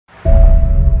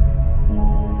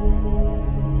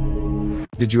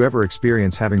Did you ever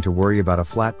experience having to worry about a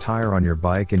flat tire on your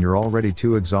bike and you're already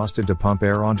too exhausted to pump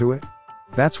air onto it?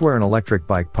 That's where an electric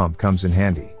bike pump comes in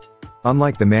handy.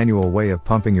 Unlike the manual way of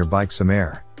pumping your bike some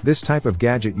air, this type of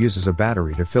gadget uses a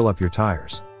battery to fill up your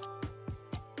tires.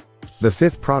 The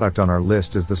fifth product on our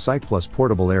list is the CYCPLUS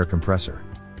portable air compressor.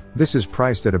 This is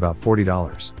priced at about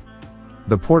 $40.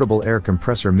 The portable air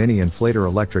compressor mini inflator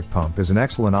electric pump is an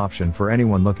excellent option for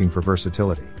anyone looking for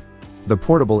versatility. The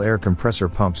portable air compressor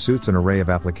pump suits an array of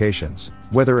applications,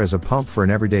 whether as a pump for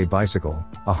an everyday bicycle,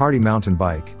 a hardy mountain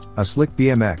bike, a slick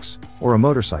BMX, or a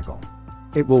motorcycle.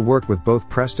 It will work with both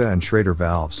Presta and Schrader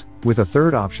valves, with a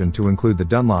third option to include the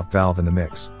Dunlop valve in the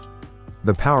mix.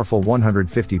 The powerful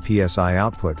 150 psi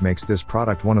output makes this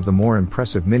product one of the more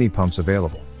impressive mini pumps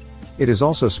available. It is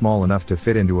also small enough to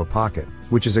fit into a pocket,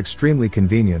 which is extremely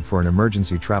convenient for an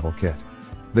emergency travel kit.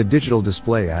 The digital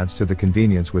display adds to the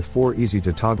convenience with 4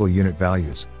 easy-to-toggle unit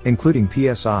values, including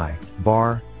psi,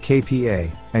 bar,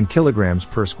 kPa, and kilograms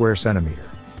per square centimeter.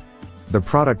 The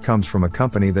product comes from a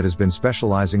company that has been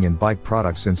specializing in bike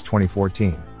products since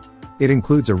 2014. It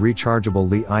includes a rechargeable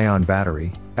Li-ion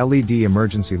battery, LED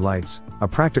emergency lights, a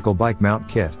practical bike mount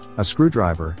kit, a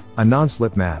screwdriver, a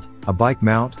non-slip mat, a bike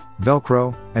mount,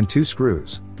 Velcro, and 2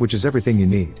 screws, which is everything you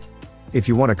need. If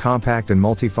you want a compact and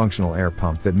multifunctional air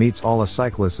pump that meets all a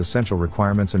cyclist's essential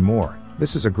requirements and more,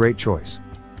 this is a great choice.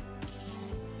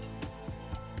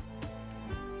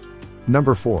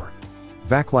 Number 4.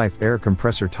 VACLIFE Air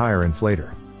Compressor Tire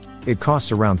Inflator. It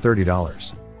costs around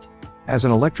 $30. As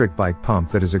an electric bike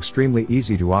pump that is extremely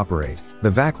easy to operate,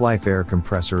 the VACLIFE air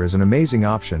compressor is an amazing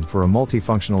option for a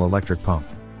multifunctional electric pump.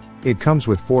 It comes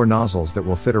with 4 nozzles that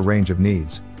will fit a range of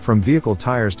needs, from vehicle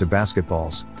tires to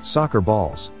basketballs, soccer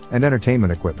balls, and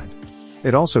entertainment equipment.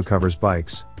 It also covers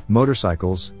bikes,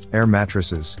 motorcycles, air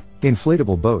mattresses,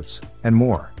 inflatable boats, and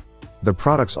more. The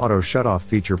product's auto shutoff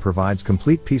feature provides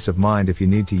complete peace of mind if you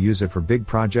need to use it for big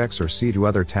projects or see to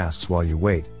other tasks while you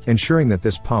wait, ensuring that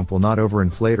this pump will not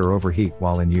overinflate or overheat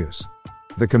while in use.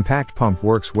 The compact pump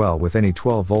works well with any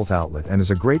 12-volt outlet and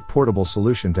is a great portable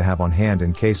solution to have on hand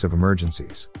in case of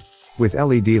emergencies. With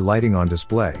LED lighting on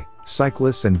display,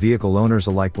 cyclists and vehicle owners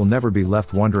alike will never be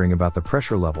left wondering about the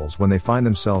pressure levels when they find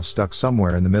themselves stuck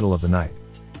somewhere in the middle of the night.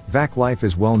 VACLIFE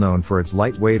is well known for its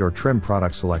lightweight or trim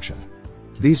product selection.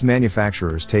 These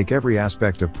manufacturers take every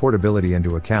aspect of portability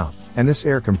into account, and this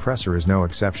air compressor is no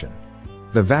exception.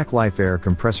 The VACLIFE Air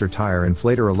Compressor Tire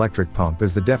Inflator Electric Pump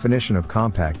is the definition of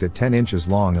compact at 10 inches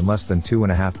long and less than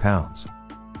 2.5 pounds.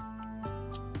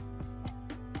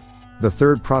 The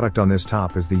third product on this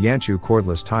top is the YANTU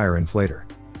Cordless Tire Inflator.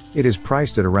 It is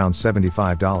priced at around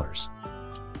 $75.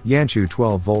 YANTU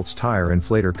 12 volts tire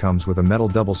inflator comes with a metal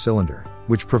double cylinder,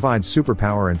 which provides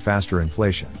superpower and faster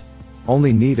inflation.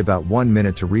 Only need about 1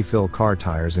 minute to refill car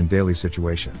tires in daily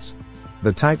situations.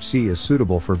 The Type C is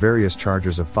suitable for various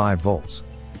chargers of 5 volts.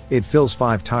 It fills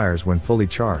 5 tires when fully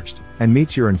charged, and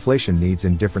meets your inflation needs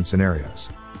in different scenarios.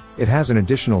 It has an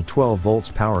additional 12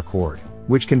 volts power cord,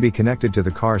 which can be connected to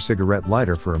the car cigarette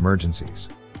lighter for emergencies.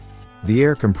 The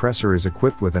air compressor is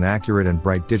equipped with an accurate and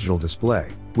bright digital display,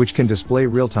 which can display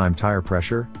real-time tire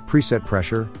pressure, preset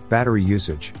pressure, battery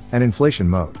usage, and inflation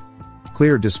mode.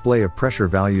 Clear display of pressure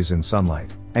values in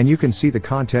sunlight, and you can see the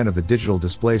content of the digital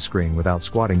display screen without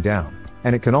squatting down,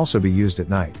 and it can also be used at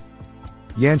night.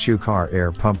 YANTU Car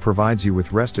Air Pump provides you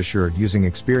with rest assured using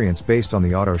experience based on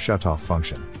the auto shutoff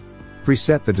function.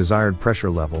 Preset the desired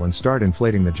pressure level and start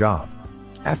inflating the job.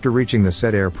 After reaching the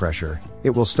set air pressure,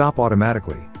 it will stop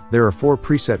automatically. There are 4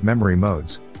 preset memory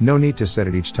modes, no need to set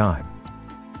it each time.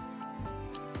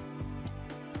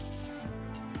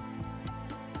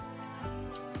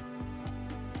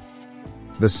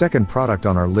 The second product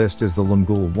on our list is the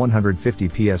Lamgool 150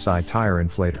 psi tire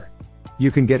inflator.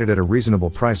 You can get it at a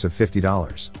reasonable price of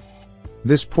 $50.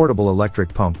 This portable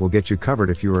electric pump will get you covered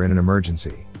if you are in an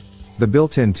emergency. The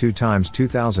built-in 2x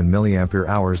 2000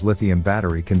 mAh lithium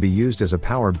battery can be used as a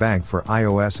power bank for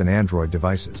iOS and Android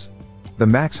devices. The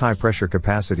max high pressure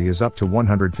capacity is up to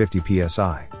 150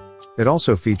 psi. It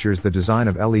also features the design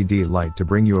of LED light to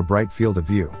bring you a bright field of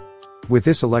view. With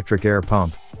this electric air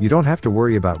pump, you don't have to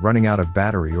worry about running out of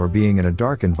battery or being in a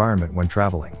dark environment when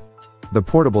traveling. The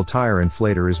portable tire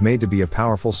inflator is made to be a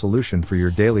powerful solution for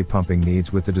your daily pumping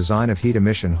needs with the design of heat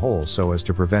emission holes so as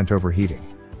to prevent overheating.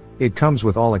 It comes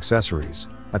with all accessories,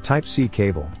 a Type-C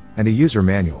cable, and a user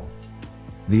manual.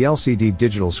 The LCD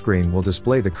digital screen will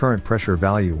display the current pressure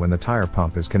value when the tire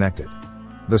pump is connected.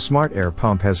 The Smart Air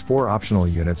Pump has 4 optional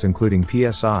units including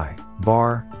PSI,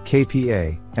 bar,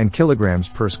 kPa, and kilograms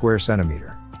per square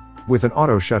centimeter. With an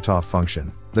auto shutoff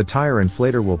function, The tire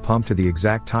inflator will pump to the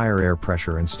exact tire air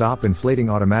pressure and stop inflating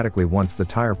automatically once the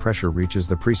tire pressure reaches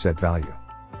the preset value.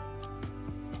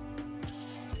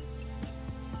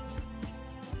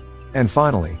 And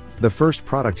finally, the first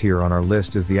product here on our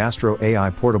list is the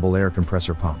AstroAI Portable Air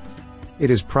Compressor Pump. It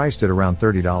is priced at around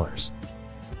 $30.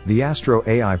 The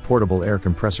AstroAI Portable Air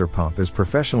Compressor Pump is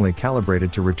professionally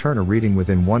calibrated to return a reading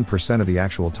within 1% of the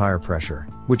actual tire pressure,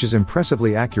 which is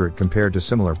impressively accurate compared to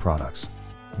similar products.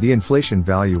 The inflation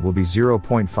value will be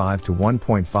 0.5 to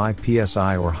 1.5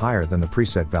 psi or higher than the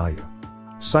preset value.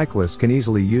 Cyclists can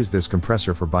easily use this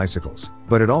compressor for bicycles,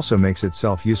 but it also makes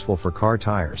itself useful for car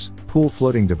tires, pool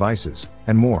floating devices,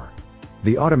 and more.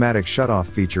 The automatic shutoff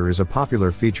feature is a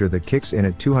popular feature that kicks in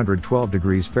at 212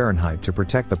 degrees Fahrenheit to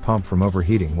protect the pump from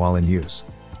overheating while in use.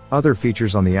 Other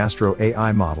features on the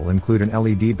AstroAI model include an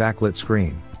LED backlit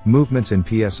screen, movements in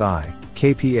PSI,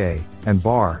 kPa, and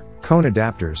bar, cone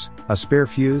adapters, a spare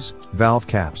fuse, valve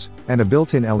caps, and a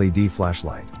built-in LED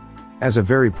flashlight. As a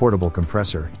very portable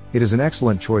compressor, it is an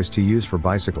excellent choice to use for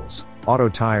bicycles, auto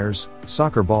tires,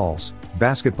 soccer balls,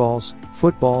 basketballs,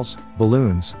 footballs,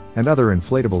 balloons, and other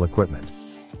inflatable equipment.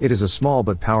 It is a small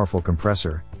but powerful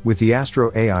compressor, with the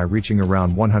AstroAI reaching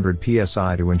around 100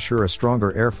 psi to ensure a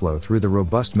stronger airflow through the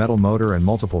robust metal motor and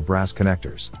multiple brass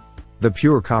connectors. The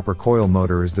pure copper coil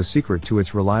motor is the secret to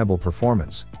its reliable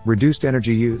performance, reduced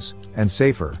energy use, and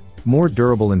safer, more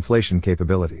durable inflation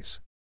capabilities.